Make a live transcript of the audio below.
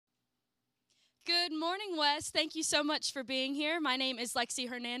Good morning, Wes. Thank you so much for being here. My name is Lexi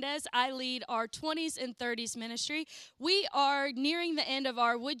Hernandez. I lead our 20s and 30s ministry. We are nearing the end of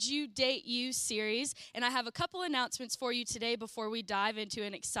our Would You Date You series, and I have a couple announcements for you today before we dive into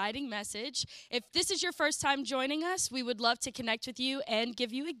an exciting message. If this is your first time joining us, we would love to connect with you and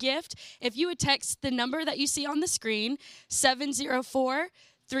give you a gift. If you would text the number that you see on the screen, 704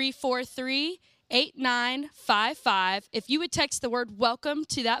 343 8955. If you would text the word welcome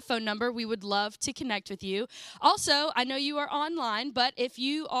to that phone number, we would love to connect with you. Also, I know you are online, but if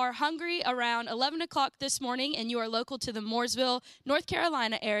you are hungry around 11 o'clock this morning and you are local to the Mooresville, North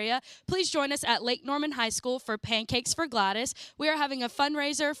Carolina area, please join us at Lake Norman High School for Pancakes for Gladys. We are having a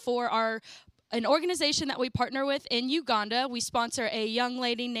fundraiser for an organization that we partner with in Uganda. We sponsor a young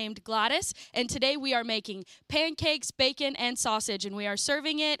lady named Gladys, and today we are making pancakes, bacon, and sausage, and we are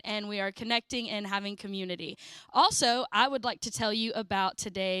serving it, and we are connecting and having community. Also, I would like to tell you about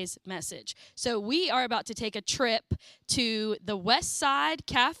today's message. So we are about to take a trip to the West Side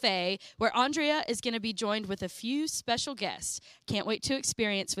Cafe, where Andrea is going to be joined with a few special guests. Can't wait to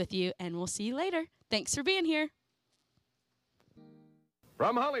experience with you, and we'll see you later. Thanks for being here.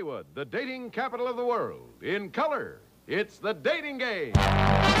 From Hollywood, the dating capital of the world, in color, it's The Dating Game. And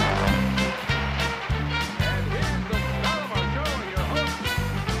here's the star of our show, your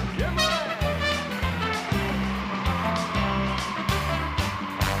host, Jim Ray.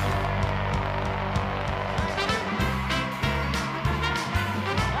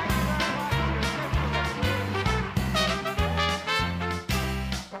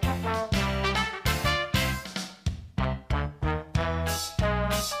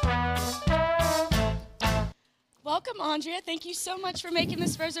 Welcome, Andrea. Thank you so much for making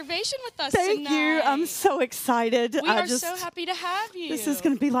this reservation with us Thank tonight. you. I'm so excited. We are so happy to have you. This is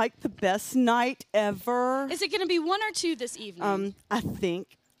going to be like the best night ever. Is it going to be one or two this evening? I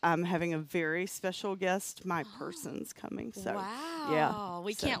think I'm having a very special guest. My person's coming. So, wow. Yeah.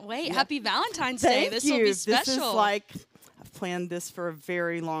 We So, can't wait. yeah. Happy Valentine's Day. Thank This you. will be special. This is like, I've planned this for a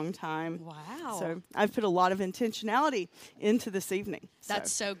very long time. Wow. So I've put a lot of intentionality into this evening.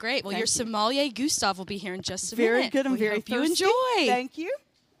 That's so great. Well, thank your you. sommelier, Gustav, will be here in just a Very minute. good. I'm We very hope you thirsty. enjoy. Thank you.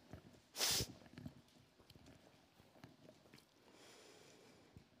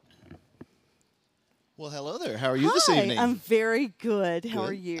 Well, hello there. How are you this Hi, evening? I'm very good. How Good.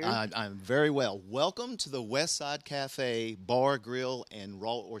 are you? I'm very well. Welcome to the West Side Cafe Bar, Grill, and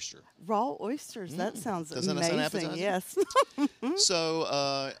Raw Oyster. Raw oysters. That sounds Doesn't that amazing. sound Yes. So,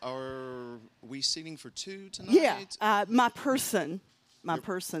 are we seating for two tonight? Yeah, my person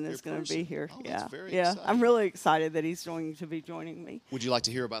your is going to person? be here. Oh, yeah, that's very yeah. exciting. I'm really excited that he's going to be joining me. Would you like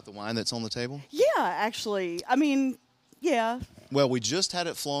to hear about the wine that's on the table? Yeah, actually, I mean, yeah. Well, we just had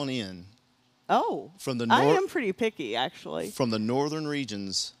it flown in Oh, From the I nor- am pretty picky, actually. from the northern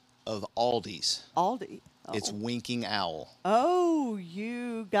regions of Aldi's. Aldi. Oh. It's Winking Owl. Oh,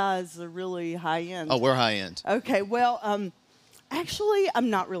 you guys are really high end. Oh, we're high end. Okay, well, actually, I'm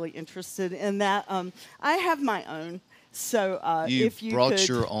not really interested in that. I have my own. So You if you brought could,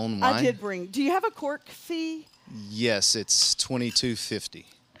 your own I wine? did bring. Do you have a cork fee? Yes, it's $22.50.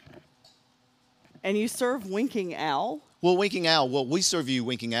 And you serve Winking Owl? Well, Winking Owl. Well, we serve you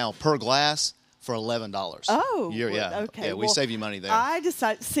Winking Owl per glass for $11. Oh, Yeah. okay. Yeah, we Well, save you money there. I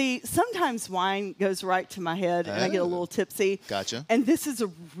decide. See, sometimes wine goes right to my head, and I get a Oh. little tipsy. Gotcha. And this is a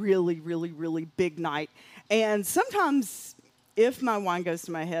really, really, really big night. And sometimes, if my wine goes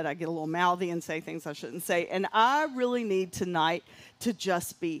to my head, I get a little mouthy and say things I shouldn't say. And I really need tonight to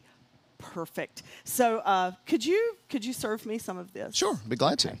just be perfect. So, could you serve me some of this? Sure, be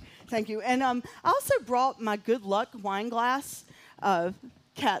glad to. Thank you. And I also brought my Good Luck wine glass.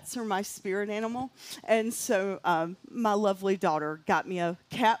 Cats are my spirit animal. And so my lovely daughter got me a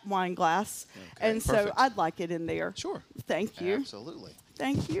cat wine glass. Okay, and so perfect. I'd like it in there. Sure. Thank you. Absolutely.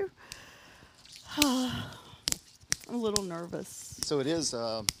 Thank you. I'm a little nervous. So it is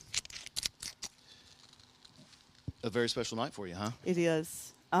a very special night for you, huh? It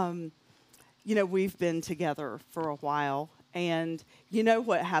is. You know, we've been together for a while. And you know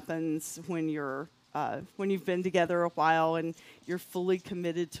what happens when you've been together a while and you're fully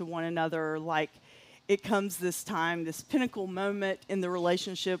committed to one another. Like, it comes this time, this pinnacle moment in the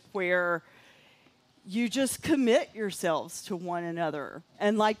relationship where you just commit yourselves to one another.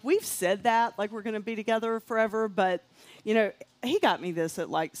 And like, we've said that, like we're going to be together forever, but you know, he got me this at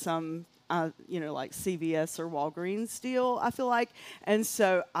like some like CVS or Walgreens deal, I feel like. And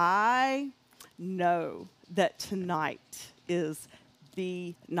so I know that tonight is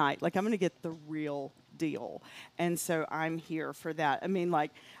the night. Like, I'm going to get the real deal. And so I'm here for that. I mean,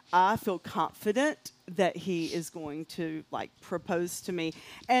 like, I feel confident that he is going to, like, propose to me.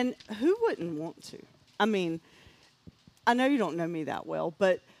 And who wouldn't want to? I mean, I know you don't know me that well,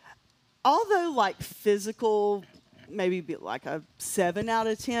 but although, like, physical, maybe be like a 7 out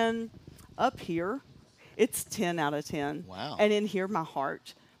of 10, up here, it's 10 out of 10. Wow. And in here, my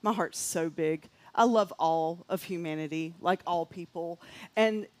heart's so big. I love all of humanity, like all people.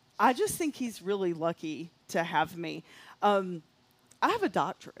 And I just think he's really lucky to have me. I have a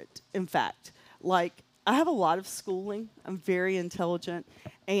doctorate, in fact. Like, I have a lot of schooling. I'm very intelligent.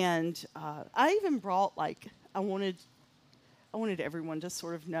 And I even brought, like, I wanted everyone to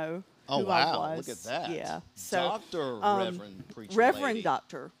sort of know who I was. Look at that. Yeah. So, Doctor, Reverend Preacher Reverend lady.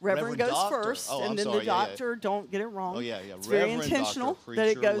 Doctor. Reverend goes Doctor. first, Oh, and I'm then sorry. the doctor, don't get it wrong. Oh, yeah, yeah. It's very Reverend intentional Doctor, that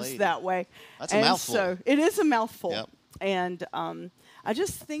it Preacher goes lady. that way. That's a and mouthful. So it is a mouthful. Yep. And I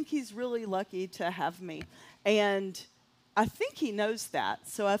just think he's really lucky to have me. And I think he knows that.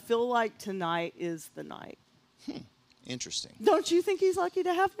 So I feel like tonight is the night. Interesting. Don't you think he's lucky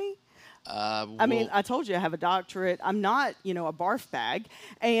to have me? I mean, I told you I have a doctorate. I'm not, a barf bag.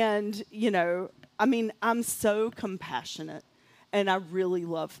 And, I mean, I'm so compassionate. And I really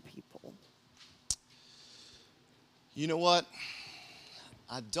love people. You know what?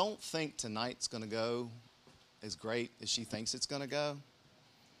 I don't think tonight's going to go as great as she thinks it's going to go.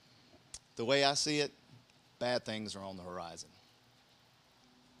 The way I see it, bad things are on the horizon.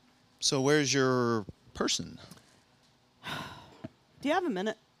 So where's your person? Do you have a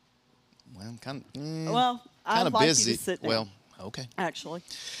minute? Well, I'm kind Well, I'd of like busy. you to sit down. Well, okay. Actually.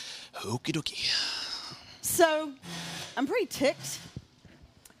 Okie dokie. So, I'm pretty ticked.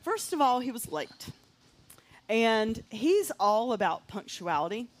 First of all, he was late. And he's all about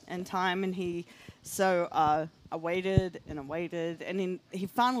punctuality and time. And I waited and I waited. And he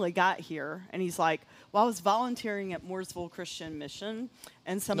finally got here. And he's like, well, I was volunteering at Mooresville Christian Mission.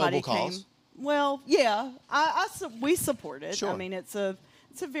 And somebody Noble came. cause. Well, yeah, we support it. Sure. I mean, it's a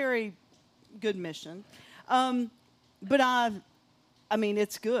very good mission. But I mean,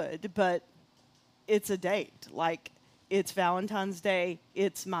 it's good, but it's a date. Like, it's Valentine's Day.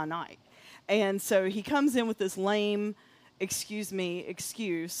 It's my night. And so he comes in with this lame,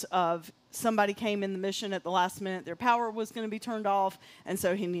 excuse of somebody came in the mission at the last minute. Their power was going to be turned off. And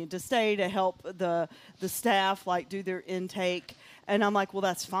so he needed to stay to help the staff, like, do their intake. And I'm like, well,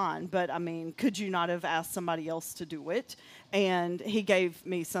 that's fine. But, I mean, could you not have asked somebody else to do it? And he gave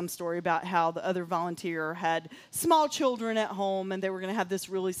me some story about how the other volunteer had small children at home and they were going to have this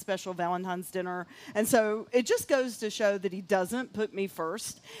really special Valentine's dinner. And so it just goes to show that he doesn't put me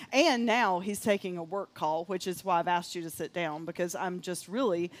first. And now he's taking a work call, which is why I've asked you to sit down, because I'm just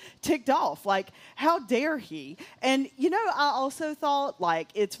really ticked off. Like, how dare he? And, I also thought, like,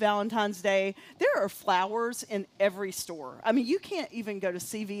 it's Valentine's Day. There are flowers in every store. I mean, you can't even go to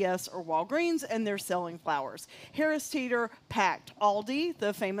CVS or Walgreens and they're selling flowers. Harris Teeter, packed. Aldi,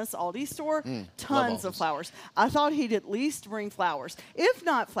 the famous Aldi store, tons of flowers. I thought he'd at least bring flowers. If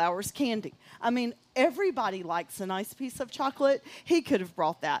not flowers, candy. I mean, everybody likes a nice piece of chocolate. He could have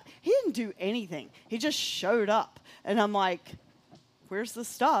brought that. He didn't do anything. He just showed up. And I'm like, where's the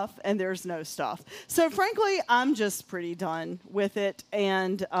stuff? And there's no stuff. So frankly, I'm just pretty done with it.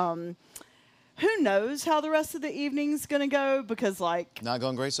 And who knows how the rest of the evening's going to go, because, like... Not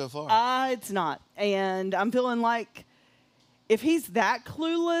going great so far. It's not. And I'm feeling like if he's that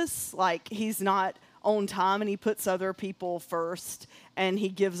clueless, like he's not on time and he puts other people first and he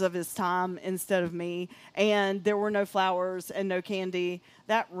gives of his time instead of me, and there were no flowers and no candy,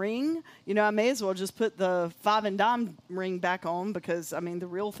 that ring, I may as well just put the 5 and dime ring back on, because, I mean, the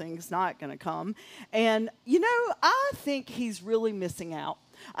real thing's not going to come. And, I think he's really missing out.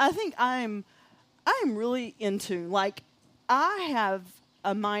 I think I'm really in tune. Like, I have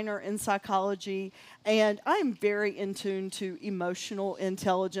a minor in psychology, and I'm very in tune to emotional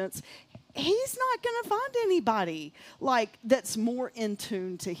intelligence. He's not going to find anybody, like, that's more in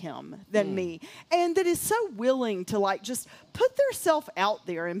tune to him than me, and that is so willing to, like, just put theirself out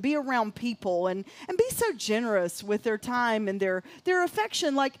there and be around people and be so generous with their time and their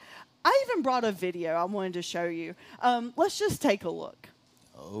affection. Like, I even brought a video I wanted to show you. Let's just take a look.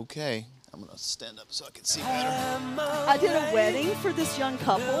 Okay. I'm going to stand up so I can see better. I did a wedding for this young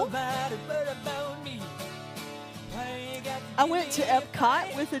couple. I went to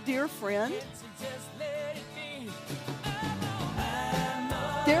Epcot with a dear friend.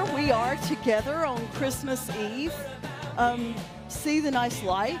 There we are together on Christmas Eve. See the nice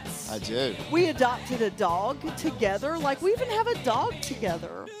lights? I do. We adopted a dog together. Like, we even have a dog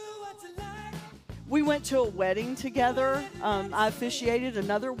together. We went to a wedding together. I officiated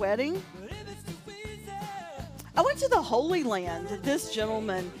another wedding. I went to the Holy Land. This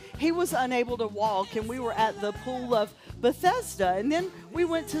gentleman, he was unable to walk, and we were at the pool of Bethesda. And then we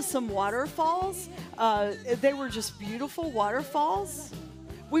went to some waterfalls. They were just beautiful waterfalls.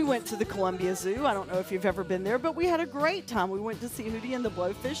 We went to the Columbia Zoo. I don't know if you've ever been there, but we had a great time. We went to see Hootie and the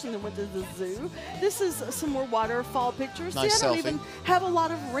Blowfish and then went to the zoo. This is some more waterfall pictures. Nice See, I don't selfie. even have a lot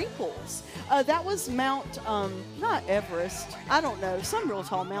of wrinkles. That was Mount, not Everest, I don't know, some real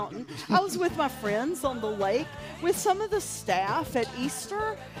tall mountain. I was with my friends on the lake with some of the staff at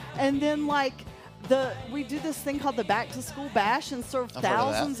Easter, and then we do this thing called the Back to School Bash and serve I've heard of that.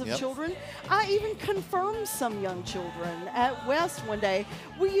 thousands of Yep. children. I even confirmed some young children at West one day.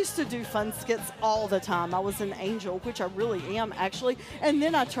 We used to do fun skits all the time. I was an angel, which I really am actually, and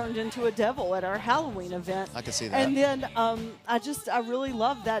then I turned into a devil at our Halloween event. I can see that. And then I really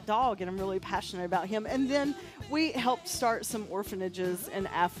love that dog, and I'm really passionate about him. And then we helped start some orphanages in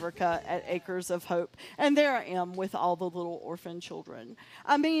Africa at Acres of Hope, and there I am with all the little orphan children.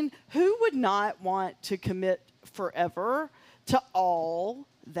 I mean, who would not want to commit forever to all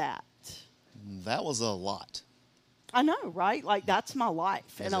that? That was a lot. I know, right? Like, that's my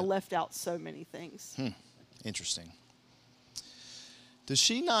life, Is and I it? left out so many things. Interesting. Does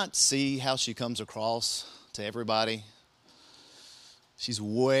she not see how she comes across to everybody? She's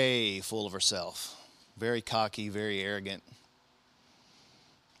way full of herself. Very cocky, very arrogant.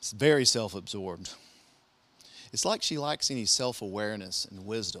 It's very self-absorbed. It's like she lacks any self-awareness and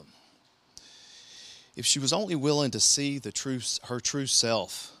wisdom. If she was only willing to see her true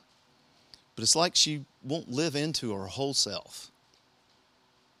self, but it's like she won't live into her whole self.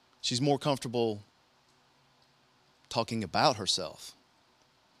 She's more comfortable talking about herself.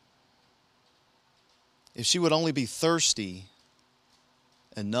 If she would only be thirsty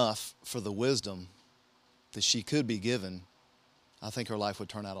enough for the wisdom that she could be given, I think her life would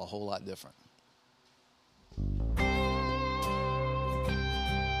turn out a whole lot different.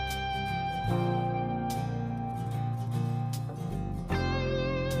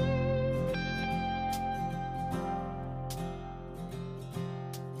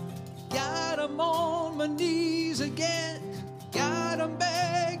 God, I'm on my knees again. God, I'm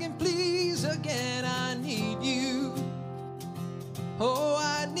begging, please again. I need you. Oh,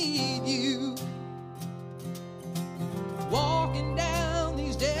 I need you. Walking down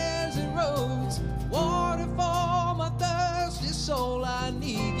these desert roads, water for my thirsty soul. I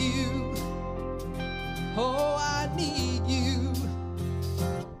need you. Oh, I need you.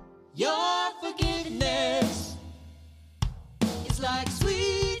 Your forgiveness is like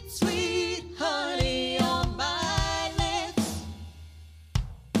sweet, sweet honey on my lips,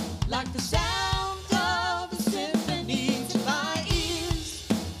 like the sound of a symphony to my ears,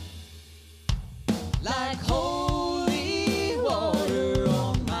 like holy water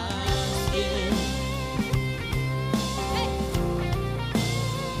on my skin.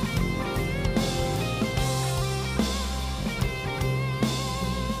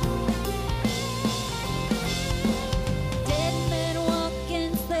 Dead men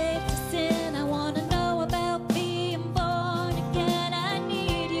walking, slave to sin. I wanna know about being born again. I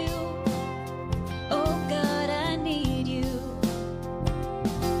need you. Oh God, I need you.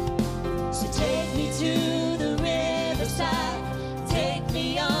 So take me to the riverside, take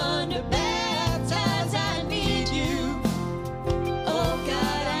me under, baptize. I need you. Oh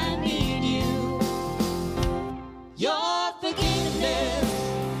God, I need you. Your forgiveness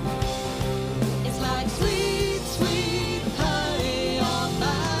is like sweet, sweet honey on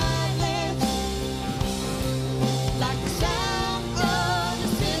my lips, like the sound of a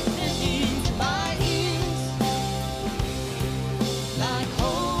symphony to my ears, like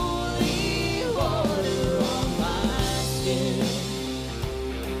holy water on my skin.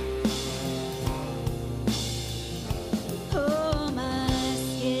 Oh, my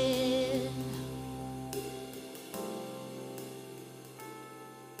skin.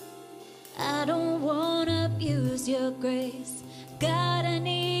 I don't wanna abuse your grace. God, I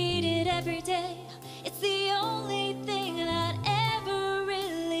need it every day. It's the only thing that ever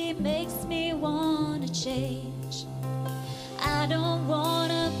really makes me wanna change. I don't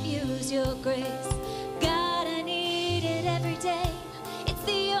wanna abuse your grace. God, I need it every day. It's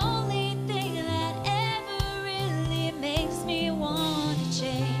the only thing that ever really makes me wanna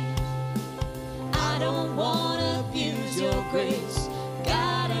change. I don't wanna abuse your grace.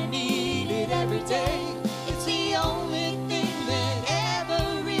 God, I need it every day. It's the only thing that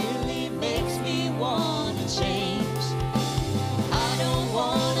ever really makes me wanna change. I don't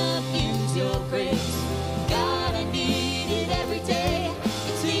wanna abuse your grace. God, I need it every day.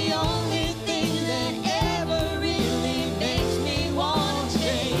 It's the only thing that ever really makes me wanna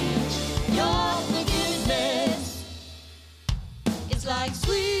change. Your forgiveness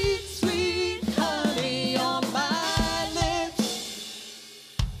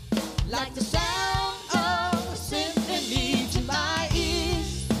like the sound of a symphony to my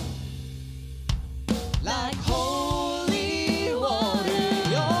ears, like holy water.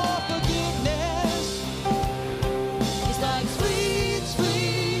 Your forgiveness is like sweet,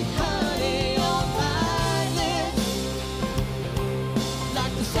 sweet honey on my lips,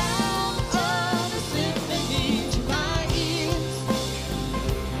 like the sound of a symphony to my ears,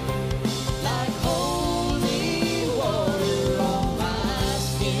 like holy water on my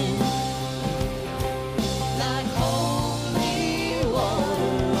skin, like holy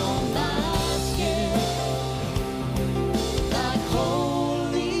water on my skin, like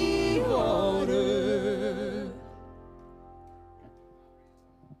holy water.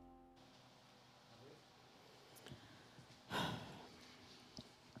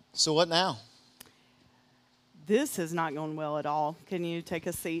 So what now? This is not going well at all. Can you take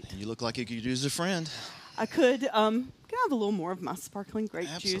a seat? You look like you could use a friend. I could. Can I have a little more of my sparkling grape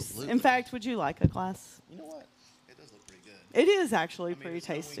juice? Absolutely. In fact, would you like a glass? You know what? It does look pretty good. It is actually pretty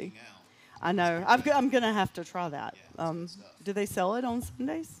tasty. I know. I'm going to have to try that. Yeah, that's good stuff. Do they sell it on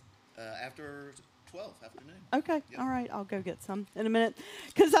Sundays? After 12 afternoon. Okay. Yep. All right. I'll go get some in a minute.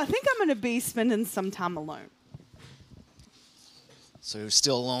 Because I think I'm going to be spending some time alone. So you're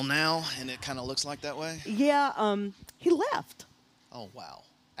still alone now, and it kind of looks like that way? Yeah. He left. Oh, wow.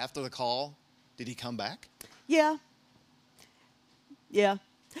 After the call, did he come back? Yeah. Yeah.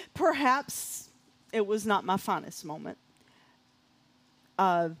 Perhaps it was not my finest moment.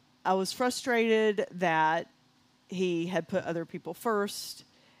 I was frustrated that he had put other people first,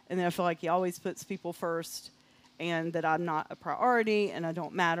 and then I feel like he always puts people first, and that I'm not a priority, and I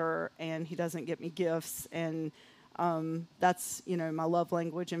don't matter, and he doesn't get me gifts, and that's, my love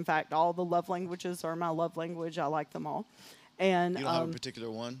language. In fact, all the love languages are my love language. I like them all. And You don't have a particular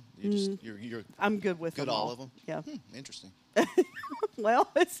one? You're I'm good with good them all of them? Yeah. Interesting. Well,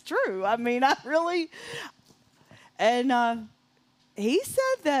 it's true. I mean, I really... And he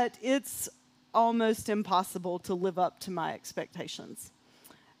said that it's almost impossible to live up to my expectations,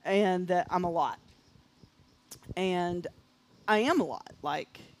 and that I'm a lot. And I am a lot.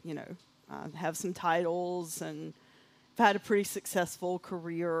 Like, I have some titles, and I've had a pretty successful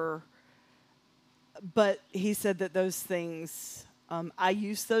career. But he said that those things, I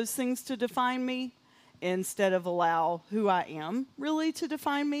use those things to define me instead of allow who I am really to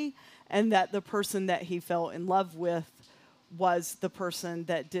define me, and that the person that he fell in love with was the person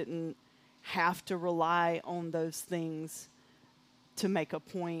that didn't have to rely on those things to make a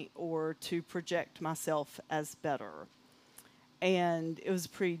point or to project myself as better. And it was a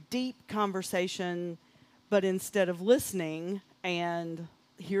pretty deep conversation, but instead of listening and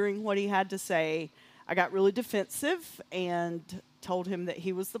hearing what he had to say, I got really defensive and told him that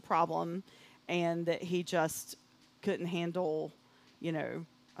he was the problem and that he just couldn't handle,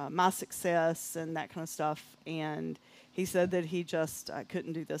 my success and that kind of stuff. And he said that he just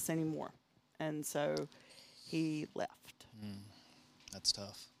couldn't do this anymore. And so he left. That's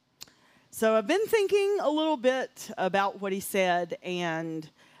tough. So I've been thinking a little bit about what he said, and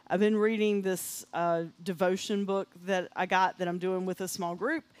I've been reading this devotion book that I got that I'm doing with a small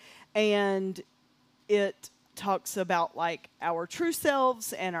group, and it talks about like our true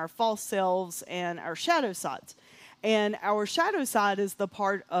selves and our false selves and our shadow sides. And our shadow side is the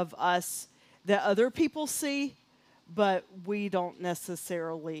part of us that other people see, but we don't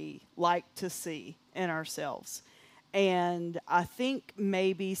necessarily like to see in ourselves. And I think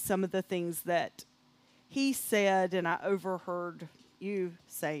maybe some of the things that he said and I overheard you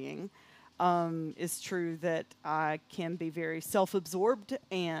saying is true, that I can be very self-absorbed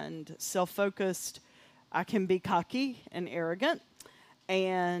and self-focused. I can be cocky and arrogant,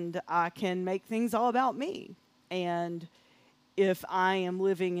 and I can make things all about me. And if I am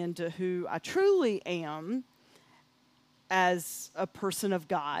living into who I truly am as a person of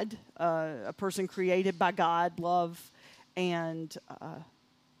God, a person created by God, love, and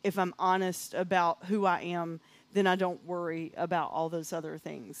if I'm honest about who I am, then I don't worry about all those other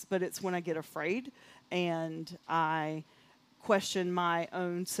things. But it's when I get afraid and I question my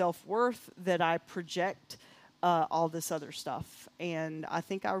own self-worth that I project all this other stuff. And I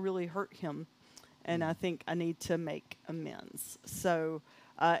think I really hurt him, and I think I need to make amends. So,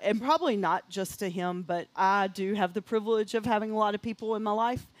 and probably not just to him, but I do have the privilege of having a lot of people in my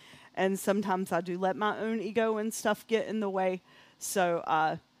life, and sometimes I do let my own ego and stuff get in the way. So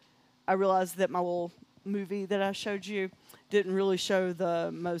I realized that my little movie that I showed you didn't really show the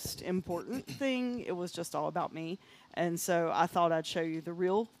most important thing. It was just all about me. And so I thought I'd show you the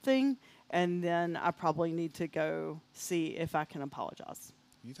real thing, and then I probably need to go see if I can apologize.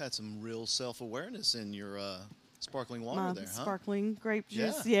 You've had some real self-awareness in your Sparkling water my there, huh? sparkling grape Yeah.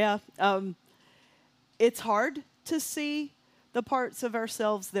 juice. Yeah. It's hard to see the parts of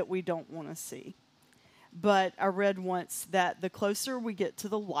ourselves that we don't want to see. But I read once that the closer we get to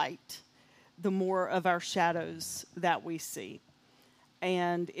the light, the more of our shadows that we see.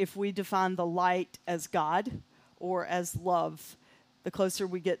 And if we define the light as God or as love, the closer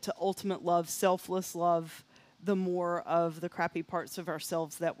we get to ultimate love, selfless love, the more of the crappy parts of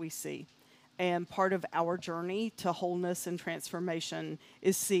ourselves that we see. And part of our journey to wholeness and transformation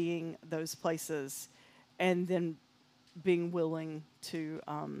is seeing those places and then being willing to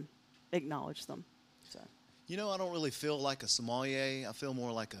acknowledge them. So. You know, I don't really feel like a sommelier. I feel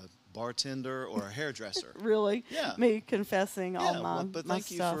more like a bartender or a hairdresser. Really? Yeah. Me confessing all Yeah, my well, but my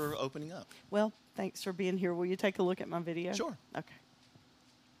thank you stuff. for opening up. Well, thanks for being here. Will you take a look at my video? Sure. Okay.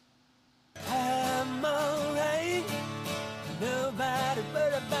 I'm alright. Nobody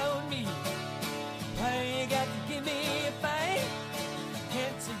but about me. Why you got to give me a fight?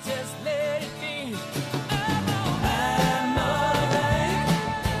 Can't you just let it be? I'm alright.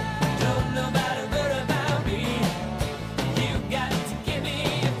 Don't nobody worry about me. You got to give me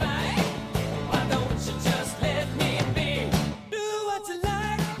a fight. Why don't you just let me be? Do what you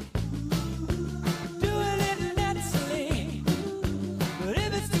like. Do a little naturally. But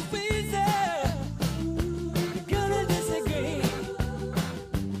if it's too easy, you're gonna disagree.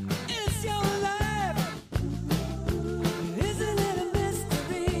 It's your life. It isn't it a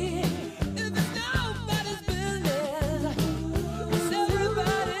mystery? If it's nobody's business, it's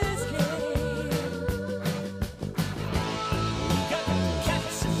everybody's game. Got to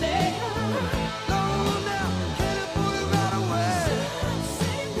catch a leg. Go now, get it, pull it right away.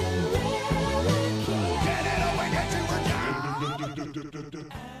 Get it away, get you down.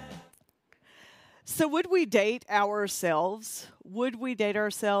 So would we date ourselves? Would we date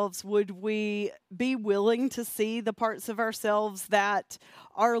ourselves? Would we be willing to see the parts of ourselves that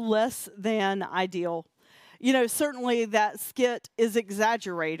are less than ideal? You know, certainly that skit is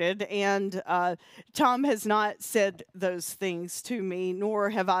exaggerated, and Tom has not said those things to me,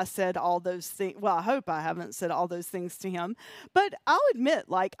 nor have I said all those things. Well, I hope I haven't said all those things to him. But I'll admit,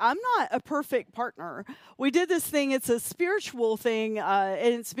 like, I'm not a perfect partner. We did this thing. It's a spiritual thing,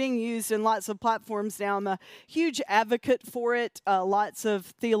 and it's being used in lots of platforms now. I'm a huge advocate for it. Lots of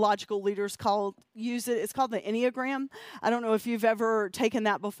theological leaders use it. It's called the Enneagram. I don't know if you've ever taken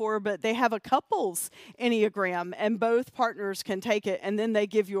that before, but they have a couples Enneagram, and both partners can take it, and then they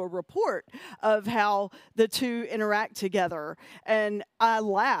give you a report of how the two interact together. And I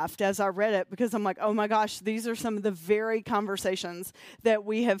laughed as I read it because I'm like, oh my gosh, these are some of the very conversations that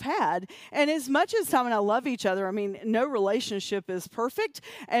we have had. And as much as Tom and I love each other, I mean, no relationship is perfect,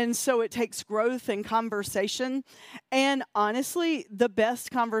 and so it takes growth and conversation. And honestly, the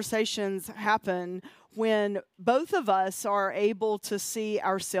best conversations happen when both of us are able to see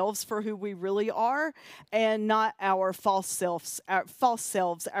ourselves for who we really are and not our false selves,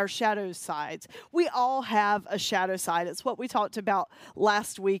 our shadow sides. We all have a shadow side. It's what we talked about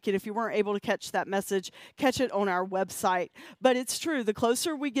last week. And if you weren't able to catch that message, catch it on our website. But it's true. The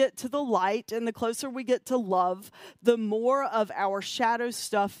closer we get to the light and the closer we get to love, the more of our shadow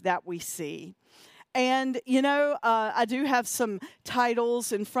stuff that we see. And, you know, I do have some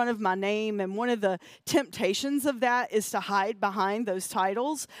titles in front of my name, and one of the temptations of that is to hide behind those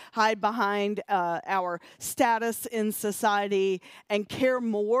titles, hide behind our status in society, and care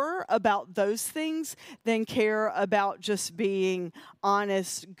more about those things than care about just being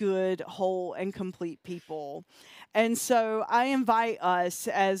honest, good, whole, and complete people. And so I invite us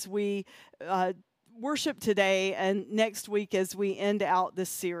as we worship today and next week as we end out this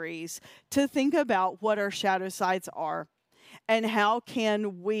series to think about what our shadow sides are and how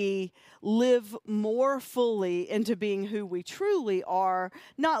can we live more fully into being who we truly are,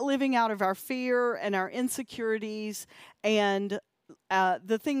 not living out of our fear and our insecurities and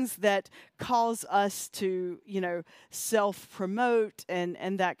the things that cause us to, you know, self-promote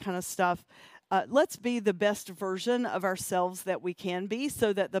and that kind of stuff. Let's be the best version of ourselves that we can be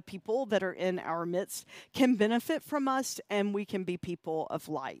so that the people that are in our midst can benefit from us and we can be people of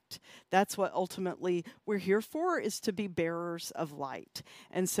light. That's what ultimately we're here for, is to be bearers of light.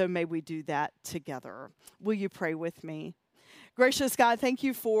 And so may we do that together. Will you pray with me? Gracious God, thank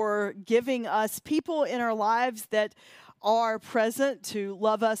you for giving us people in our lives that are present to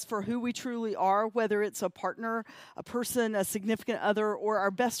love us for who we truly are, whether it's a partner, a person, a significant other, or our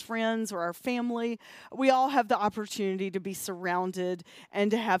best friends or our family. We all have the opportunity to be surrounded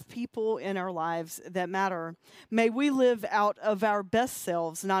and to have people in our lives that matter. May we live out of our best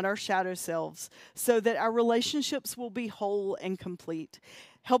selves, not our shadow selves, so that our relationships will be whole and complete.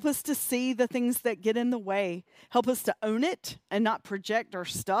 Help us to see the things that get in the way. Help us to own it and not project our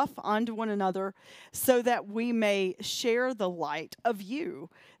stuff onto one another so that we may share the light of you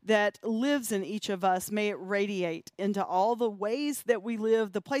that lives in each of us. May it radiate into all the ways that we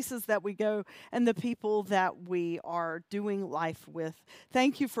live, the places that we go, and the people that we are doing life with.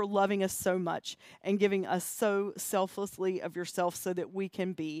 Thank you for loving us so much and giving us so selflessly of yourself so that we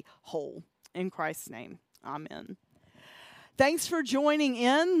can be whole. In Christ's name, amen. Thanks for joining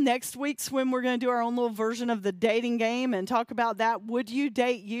in. Next week's when we're going to do our own little version of the dating game and talk about that. Would you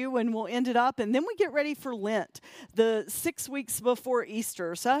date you? And we'll end it up. And then we get ready for Lent, the 6 weeks before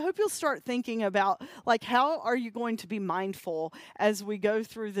Easter. So I hope you'll start thinking about, like, how are you going to be mindful as we go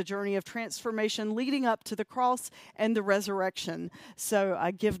through the journey of transformation leading up to the cross and the resurrection. So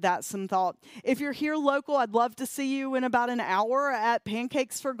I give that some thought. If you're here local, I'd love to see you in about an hour at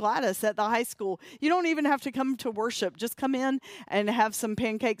Pancakes for Gladys at the high school. You don't even have to come to worship. Just come in and have some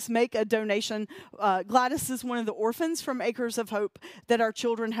pancakes, make a donation. Gladys is one of the orphans from Acres of Hope that our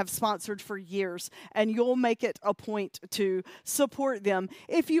children have sponsored for years, and you'll make it a point to support them.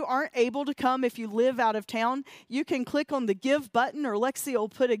 If you aren't able to come, if you live out of town, you can click on the Give button, or Lexi will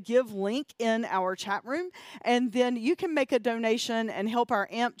put a Give link in our chat room, and then you can make a donation and help our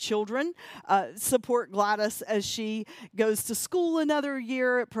AMP children support Gladys as she goes to school another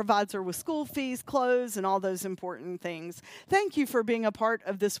year. It provides her with school fees, clothes, and all those important things. Thank you for being a part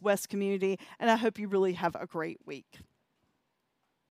of this West community, and I hope you really have a great week.